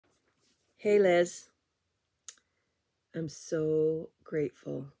Hey Liz, I'm so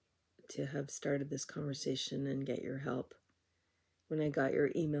grateful to have started this conversation and get your help. When I got your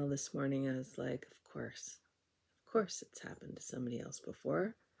email this morning, I was like, of course it's happened to somebody else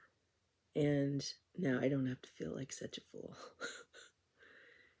before. And now I don't have to feel like such a fool.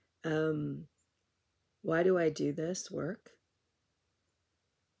 Why do I do this work?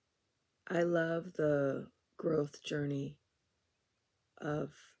 I love the growth journey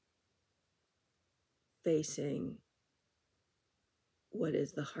of facing what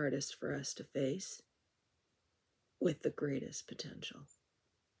is the hardest for us to face with the greatest potential.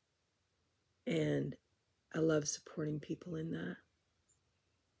 And I love supporting people in that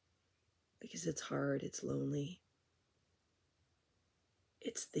because it's hard, it's lonely.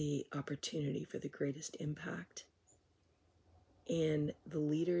 It's the opportunity for the greatest impact. And the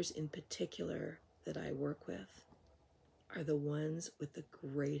leaders in particular that I work with are the ones with the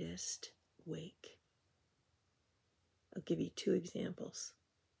greatest wake. I'll give you two examples.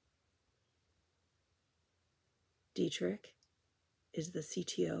 Dietrich is the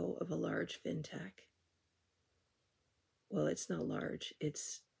CTO of a large fintech. Well, it's not large,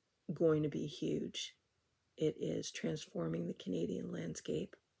 it's going to be huge. It is transforming the Canadian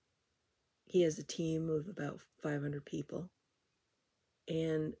landscape. He has a team of about 500 people,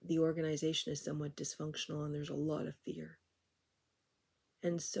 and the organization is somewhat dysfunctional, and there's a lot of fear.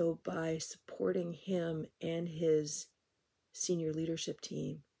 And so by supporting him and his senior leadership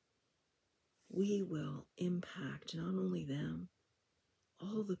team, we will impact not only them,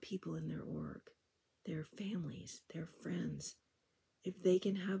 all the people in their org, their families, their friends. If they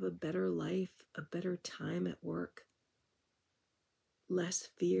can have a better life, a better time at work, less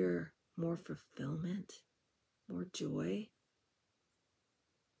fear, more fulfillment, more joy,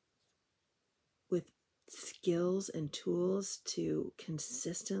 with skills and tools to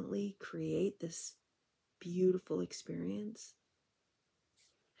consistently create this beautiful experience,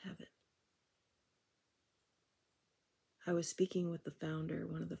 heaven. I was speaking with the founder,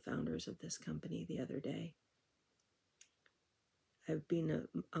 one of the founders of this company the other day. I've been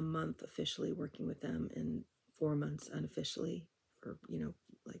a month officially working with them and 4 months unofficially for,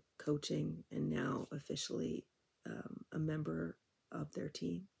 like coaching, and now officially a member of their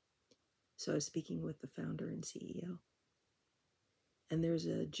team. So I was speaking with the founder and CEO. And there's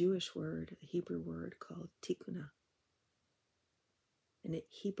a Jewish word, a Hebrew word called tikkuna. And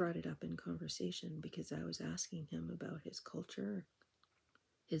he brought it up in conversation because I was asking him about his culture,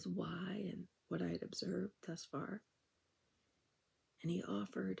 his why, and what I had observed thus far. And he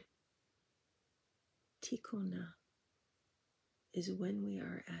offered, tikkuna is when we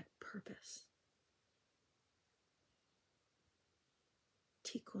are at purpose.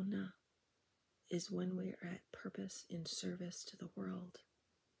 Tikkuna is when we are at purpose in service to the world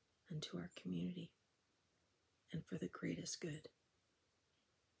and to our community and for the greatest good.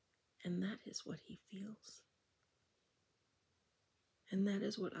 And that is what he feels. And that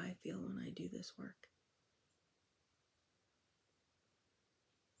is what I feel when I do this work.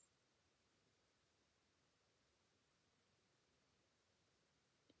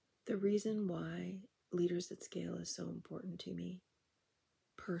 The reason why Leaders at Scale is so important to me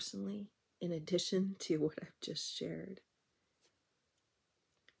personally, in addition to what I've just shared,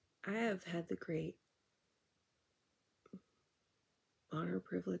 I have had the great honor,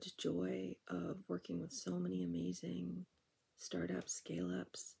 privilege, joy of working with so many amazing startups,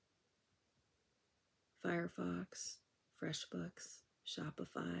 scale-ups, Firefox, FreshBooks,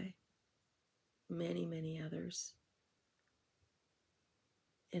 Shopify, many, many others.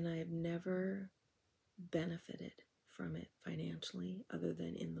 And I have never benefited from it financially other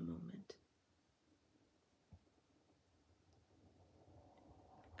than in the moment.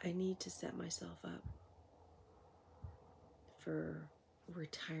 I need to set myself up for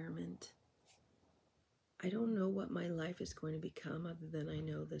retirement. I don't know what my life is going to become other than I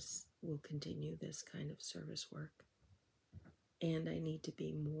know this will continue, this kind of service work. And I need to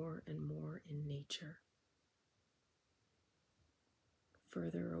be more and more in nature,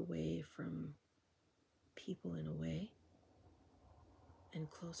 further away from people in a way, and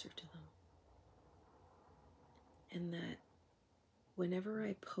closer to them. And that whenever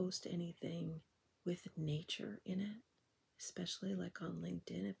I post anything with nature in it, especially like on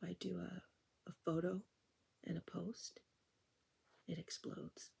LinkedIn, if I do a photo and a post, it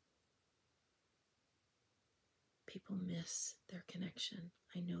explodes. People miss their connection.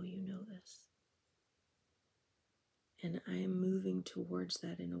 I know you know this. And I am moving towards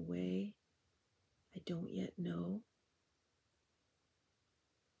that in a way I don't yet know,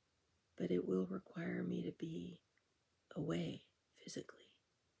 but it will require me to be away physically.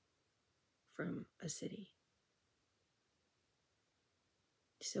 from a city.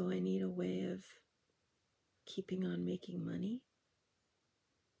 So I need a way of keeping on making money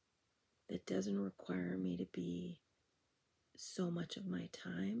that doesn't require me to be so much of my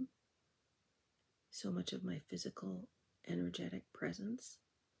time, so much of my physical, energetic presence,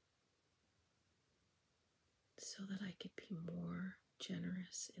 so that I could be more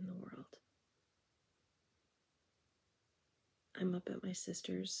generous in the world. I'm up at my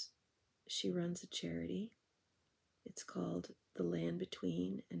sister's. She runs a charity. It's called The Land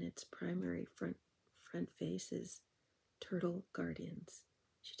Between, and its primary front face is Turtle Guardians.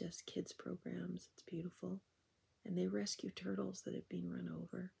 She does kids programs. It's beautiful. And they rescue turtles that have been run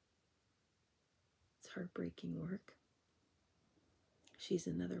over. It's heartbreaking work. She's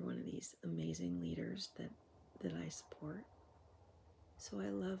another one of these amazing leaders that I support. So I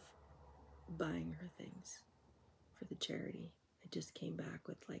love buying her things for the charity. I just came back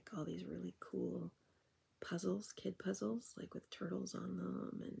with like all these really cool puzzles, kid puzzles, like with turtles on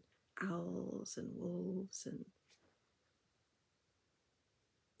them and owls and wolves and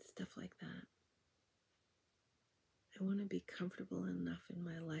stuff like that. I want to be comfortable enough in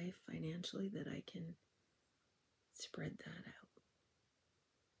my life financially that I can spread that out.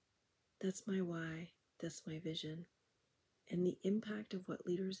 That's my why. That's my vision. And the impact of what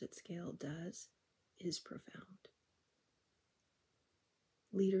Leaders at Scale does is profound.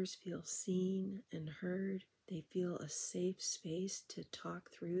 Leaders feel seen and heard. They feel a safe space to talk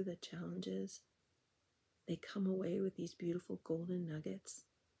through the challenges. They come away with these beautiful golden nuggets.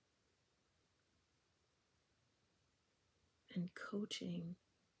 And coaching,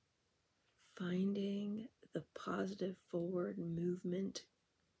 finding the positive forward movement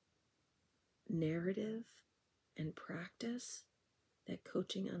narrative and practice that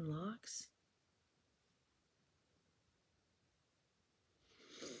coaching unlocks.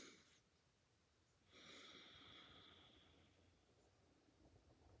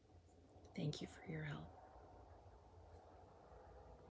 Thank you for your help.